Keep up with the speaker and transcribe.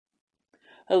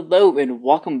Hello and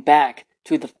welcome back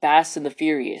to the Fast and the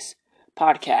Furious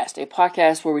podcast, a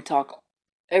podcast where we talk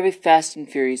every Fast and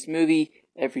Furious movie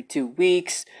every 2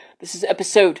 weeks. This is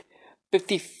episode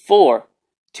 54,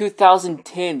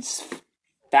 2010's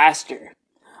Faster.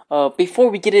 Before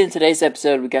we get into today's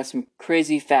episode, we got some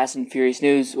crazy Fast and Furious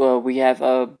news. We have,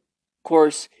 of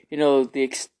course,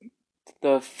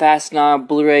 the Fast 9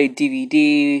 Blu-ray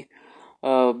DVD,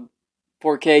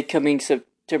 4K coming September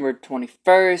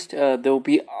 21st. They'll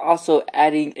be also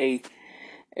adding a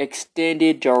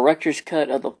extended director's cut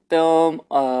of the film.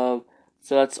 So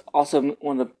that's also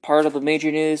one of the part of the major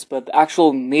news. But the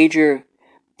actual major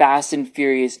Fast and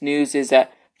Furious news is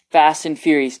that Fast and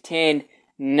Furious 10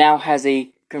 now has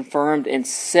a confirmed and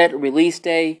set release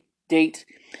date.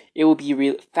 It will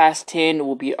be Fast 10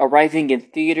 will be arriving in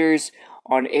theaters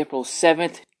on April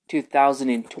 7th,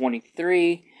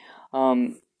 2023.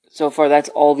 So far, that's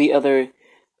all the other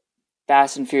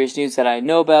Fast and Furious news that I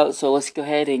know about. So let's go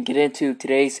ahead and get into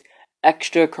today's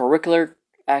extracurricular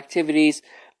activities.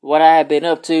 What I have been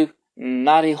up to,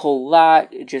 not a whole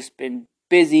lot. Just been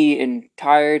busy and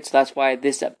tired. So that's why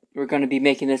we're going to be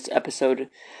making this episode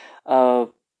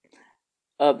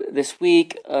this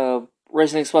week.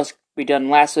 Resident Express we done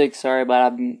last week. Sorry,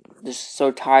 but I'm just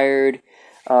so tired.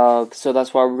 So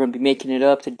that's why we're going to be making it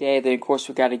up today. Then, of course,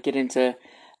 we got to get into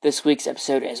this week's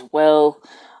episode as well.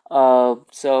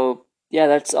 So, yeah,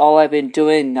 that's all I've been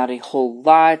doing. Not a whole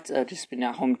lot. Just been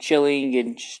at home chilling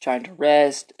and just trying to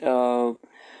rest. So,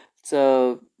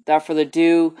 without further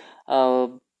ado,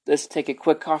 let's take a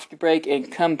quick coffee break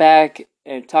and come back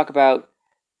and talk about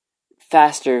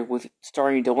Faster with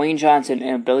starring Dwayne Johnson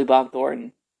and Billy Bob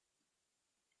Thornton.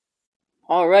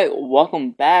 Alright,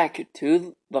 welcome back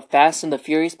to the Fast and the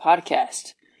Furious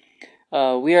podcast.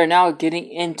 We are now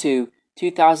getting into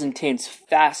 2010's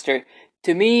Faster.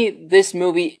 To me, this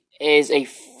movie is a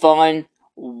fun,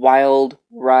 wild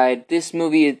ride. This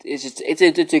movie is just,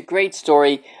 it's a great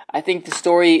story. I think the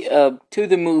story to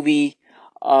the movie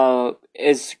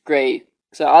is great.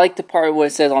 So I like the part where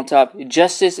it says on top,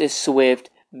 justice is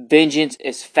swift, vengeance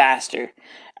is faster.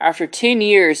 After 10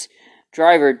 years,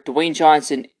 driver Dwayne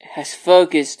Johnson has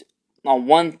focused on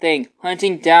one thing,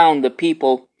 hunting down the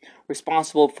people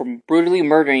responsible for brutally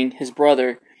murdering his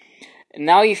brother. And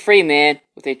now a free man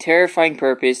with a terrifying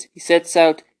purpose, he sets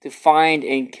out to find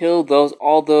and kill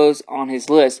all those on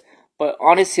his list. But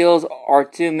on his heels are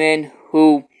two men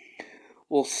who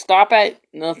will stop at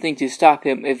nothing to stop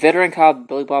him. A veteran cop,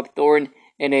 Billy Bob Thornton,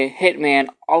 and a hitman,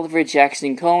 Oliver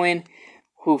Jackson Cohen,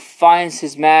 who finds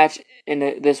his match in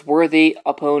this worthy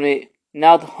opponent.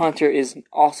 Now the hunter is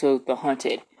also the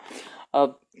hunted.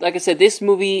 Like I said, this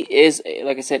movie is,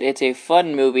 it's a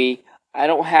fun movie. I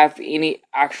don't have any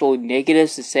actual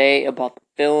negatives to say about the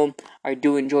film. I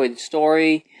do enjoy the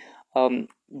story.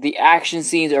 The action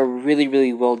scenes are really,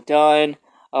 really well done.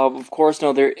 Of course,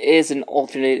 there is an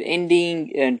alternate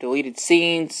ending and deleted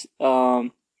scenes.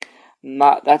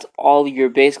 That's all you're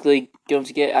basically going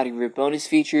to get out of your bonus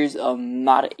features.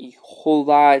 Not a whole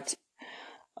lot.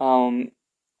 And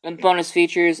bonus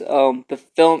features, the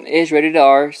film is rated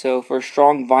R, so for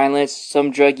strong violence,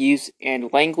 some drug use,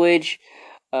 and language.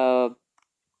 So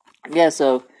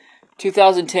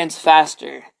 2010's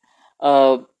Faster.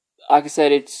 Like I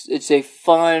said, it's a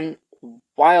fun,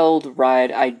 wild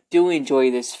ride. I do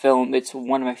enjoy this film. It's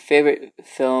one of my favorite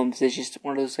films. It's just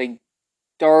one of those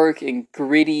dark and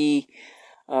gritty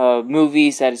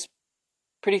movies that is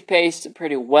pretty paced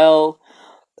pretty well.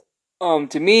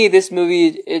 To me, this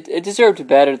movie, it deserved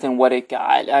better than what it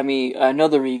got. I mean, I know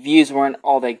the reviews weren't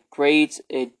all that great.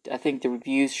 I think the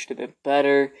reviews should have been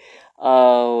better.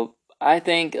 I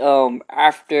think,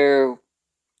 after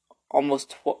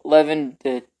almost 11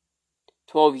 to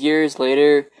 12 years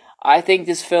later, I think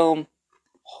this film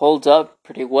holds up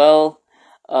pretty well.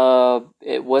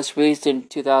 It was released in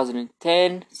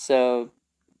 2010, so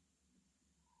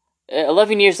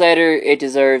 11 years later, it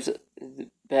deserves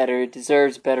better. It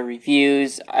deserves better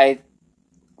reviews. I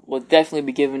would definitely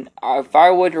be given, if I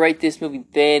were to rate this movie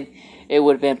then, it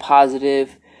would have been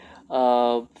positive.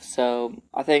 So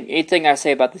I think anything I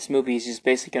say about this movie is just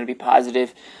basically going to be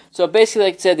positive. So basically,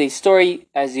 like I said, the story,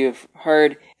 as you've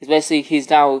heard, is basically he's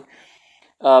now,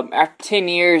 after 10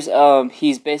 years,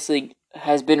 he's basically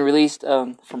has been released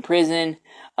from prison.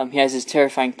 He has his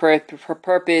terrifying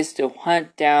purpose to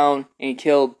hunt down and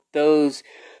kill those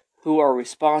who are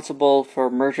responsible for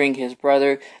murdering his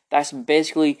brother. That's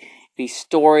basically the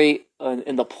story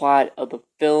and the plot of the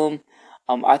film.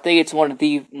 I think it's one of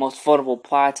the most vulnerable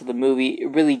plots of the movie.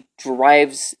 It really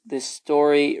drives this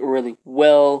story really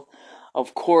well.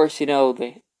 Of course,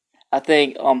 I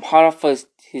think hot off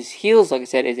his heels, like I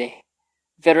said, is a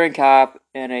veteran cop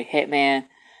and a hitman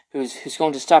who's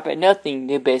going to stop at nothing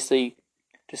to basically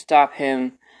to stop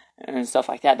him and stuff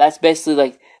like that. That's basically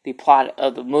like the plot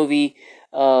of the movie.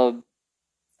 A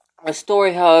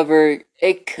story, however,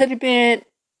 it could have been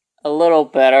a little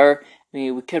better. I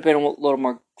mean, we could have been a little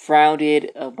more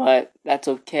grounded, but that's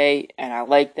okay, and I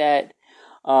like that.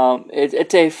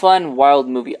 It's a fun, wild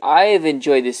movie. I have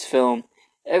enjoyed this film.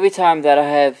 Every time that I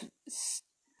have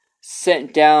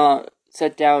sat down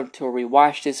to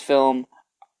rewatch this film,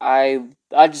 I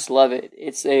just love it.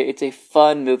 It's a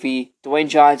fun movie. Dwayne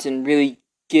Johnson really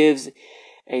gives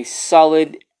a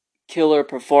solid killer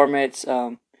performance.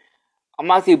 I'm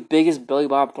not the biggest Billy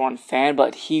Bob Thornton fan,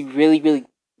 but he really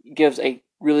gives a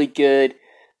really good,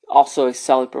 also a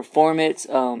solid performance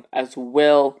as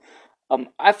well.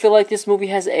 I feel like this movie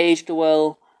has aged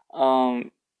well.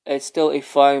 It's still a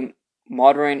fun,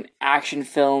 modern action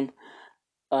film.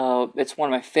 It's one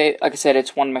of my favorite. Like I said,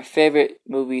 it's one of my favorite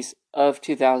movies of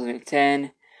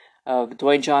 2010.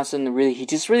 Dwayne Johnson he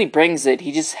just really brings it.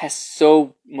 He just has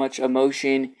so much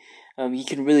emotion. You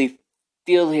can really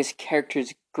feel his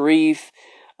character's grief.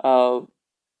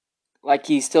 Like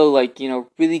he's still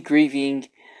really grieving.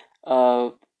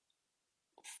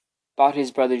 About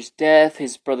his brother's death,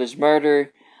 his brother's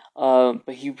murder.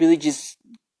 But he really just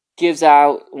gives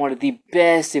out one of the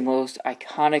best and most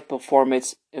iconic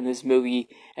performances in this movie,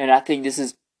 and I think this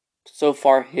is so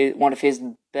far one of his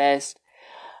best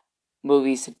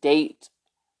movies to date.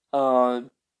 So,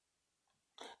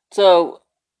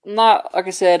 not like I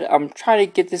said, I'm trying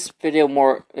to get this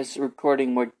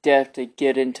recording more depth to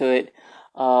get into it.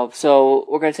 So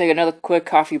we're gonna take another quick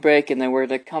coffee break, and then we're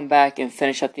gonna come back and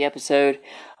finish up the episode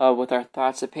with our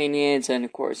thoughts, opinions, and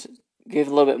of course give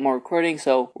a little bit more recording.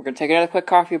 So we're gonna take another quick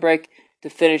coffee break to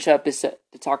finish up this to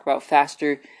talk about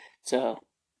Faster. So,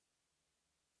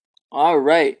 all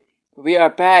right, we are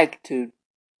back to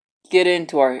get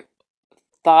into our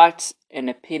thoughts and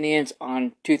opinions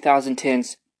on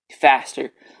 2010's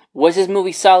Faster. Was this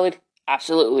movie solid?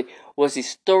 Absolutely. Was the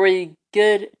story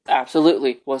good?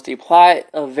 Absolutely. Was the plot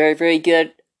very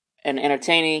good and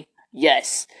entertaining?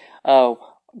 Yes.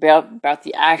 About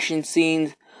the action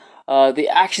scenes. The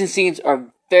action scenes are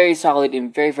very solid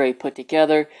and very put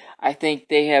together. I think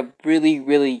they have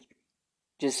really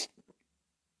just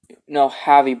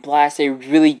have a blast. They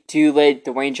really do let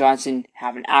Dwayne Johnson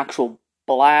have an actual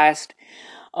blast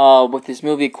with this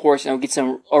movie, of course, and we get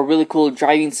a really cool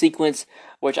driving sequence,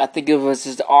 which I think it was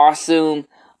just awesome.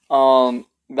 That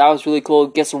was really cool.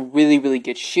 Get some really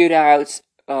good shootouts.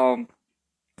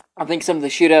 I think some of the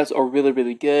shootouts are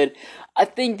really good. I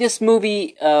think this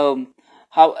movie,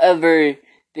 however,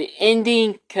 the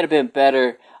ending could have been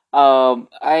better.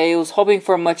 I was hoping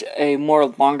for a more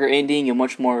longer ending, a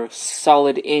much more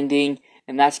solid ending,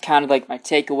 and that's kind of like my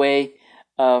takeaway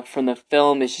from the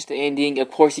film. It's just the ending. Of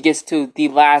course, he gets to the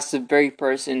last very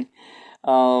person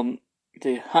to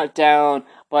hunt down,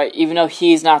 but even though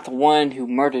he's not the one who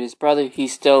murdered his brother, he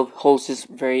still holds this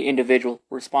very individual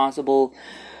responsible.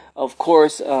 Of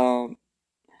course, when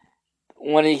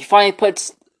he finally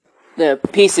puts the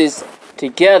pieces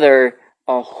together,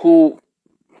 who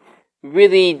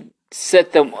really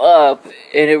set them up,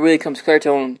 and it really comes clear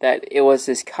to him that it was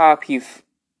this cop he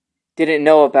didn't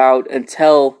know about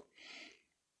until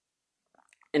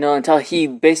he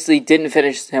basically didn't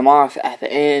finish him off at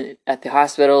the end at the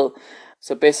hospital.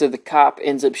 So basically, the cop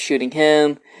ends up shooting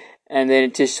him, and then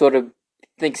it just sort of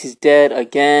thinks he's dead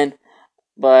again.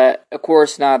 But of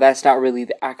course, now that's not really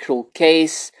the actual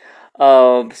case.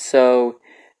 So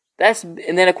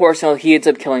and then of course, he ends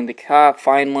up killing the cop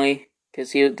finally,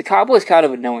 because the cop was kind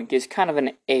of annoying. He's kind of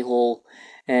an a-hole,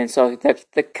 and so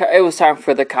it was time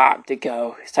for the cop to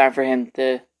go. It's time for him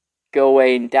to go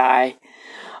away and die.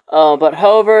 But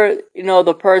however, the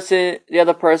other person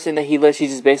that he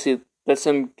just basically lets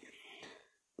him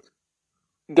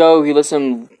go. He lets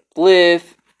him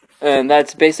live, and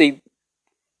that's basically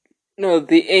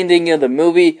the ending of the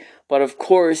movie. But of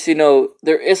course,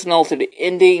 there is an alternate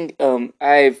ending.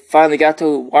 I finally got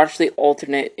to watch the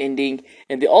alternate ending,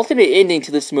 and the alternate ending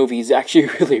to this movie is actually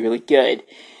really good.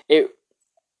 It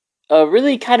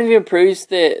really kind of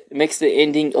makes the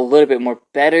ending a little bit more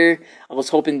better. I was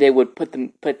hoping they would put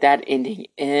that ending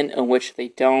in which they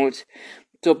don't.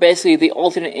 So basically, the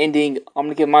alternate ending,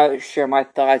 I'm gonna share my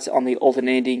thoughts on the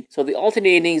alternate ending. So the alternate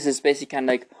endings is basically kind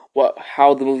of like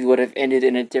how the movie would have ended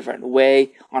in a different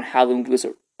way on how the movie was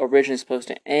originally supposed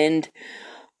to end.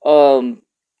 But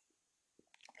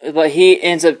he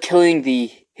ends up killing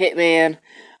the hitman,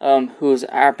 who's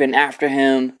been after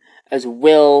him as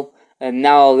well. And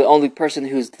now the only person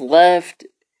who's left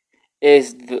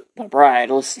is the bride.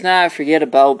 Let's not forget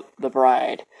about the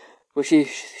bride. where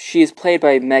she is played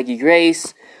by Maggie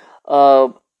Grace. I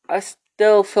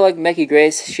still feel like Maggie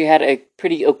Grace, she had a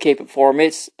pretty okay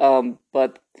performance,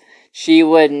 but she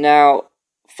would now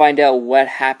find out what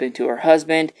happened to her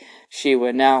husband. She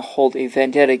would now hold a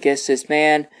vendetta against this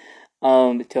man,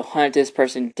 to hunt this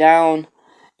person down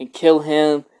and kill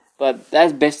him. But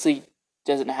that basically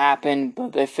doesn't happen.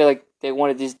 But I feel like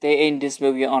they end this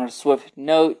movie on a swift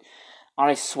note.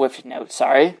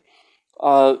 Sorry.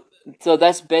 Uh, so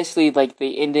that's basically like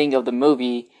the ending of the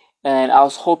movie. And I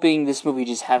was hoping this movie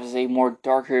just has a more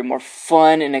darker, more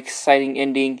fun and exciting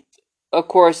ending. Of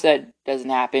course, that doesn't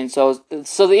happen. So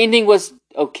the ending was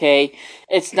okay.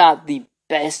 It's not the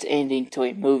best ending to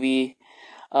a movie,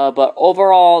 but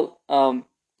overall,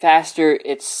 Faster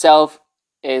itself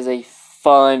is a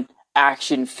fun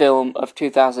action film of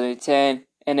 2010,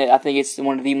 and I think it's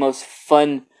one of the most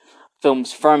fun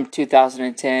films from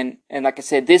 2010. And like I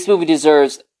said, this movie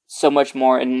deserves so much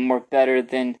more and more better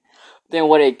than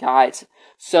what it got.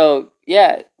 So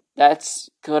yeah, that's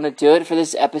gonna do it for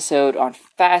this episode on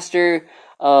Faster.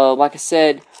 Like I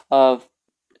said,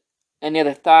 any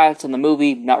other thoughts on the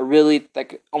movie? Not really.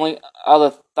 Like, only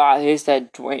other thought is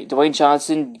that Dwayne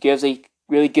Johnson gives a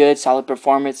really good, solid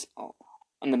performance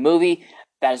on the movie.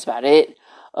 That is about it.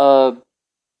 So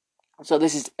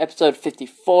this is episode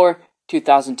 54,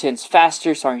 2010's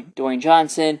Faster, starring Dwayne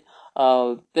Johnson.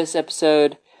 This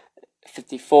episode,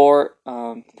 54,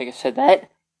 I think I said that.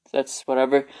 That's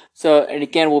whatever. So, and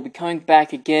again, we'll be coming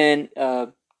back again,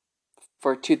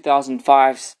 for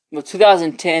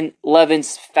 2010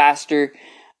 11's Faster,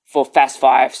 for Fast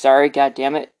 5. Sorry, god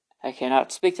damn it. I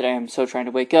cannot speak today. I'm so trying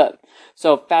to wake up.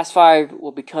 So, Fast 5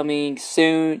 will be coming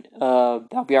soon.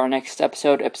 That'll be our next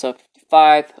episode, episode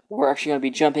 55. We're actually going to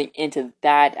be jumping into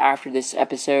that after this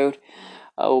episode.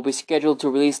 Will be scheduled to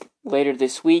release later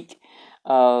this week.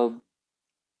 And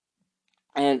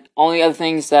only other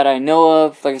things that I know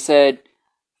of, like I said,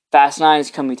 Fast 9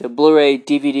 is coming to Blu-ray,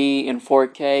 DVD, and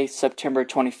 4K September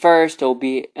 21st. It will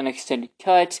be an extended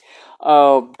cut.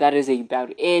 That is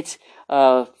about it.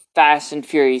 Fast and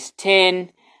Furious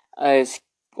 10 is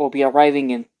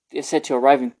set to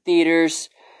arrive in theaters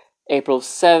April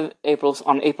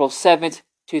 7th,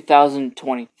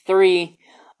 2023.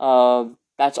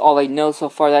 That's all I know so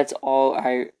far. That's all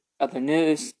other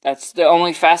news. That's the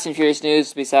only Fast and Furious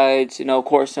news besides, of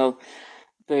course, the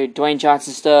Dwayne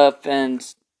Johnson stuff and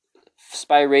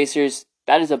Spy Racers.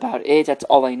 That is about it. That's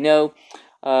all I know.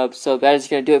 So that is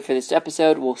going to do it for this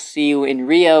episode. We'll see you in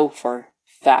Rio for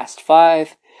Fast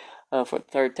 5 for the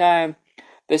third time.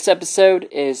 This episode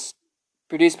is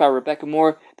produced by Rebecca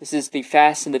Moore. This is the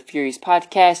Fast and the Furious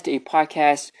podcast, a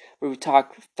podcast where we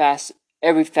talk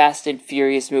every Fast and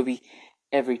Furious movie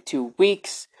every 2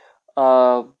 weeks.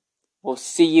 We'll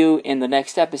see you in the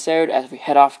next episode as we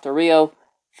head off to Rio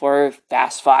for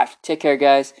Fast 5. Take care,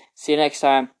 guys. See you next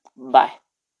time. Bye.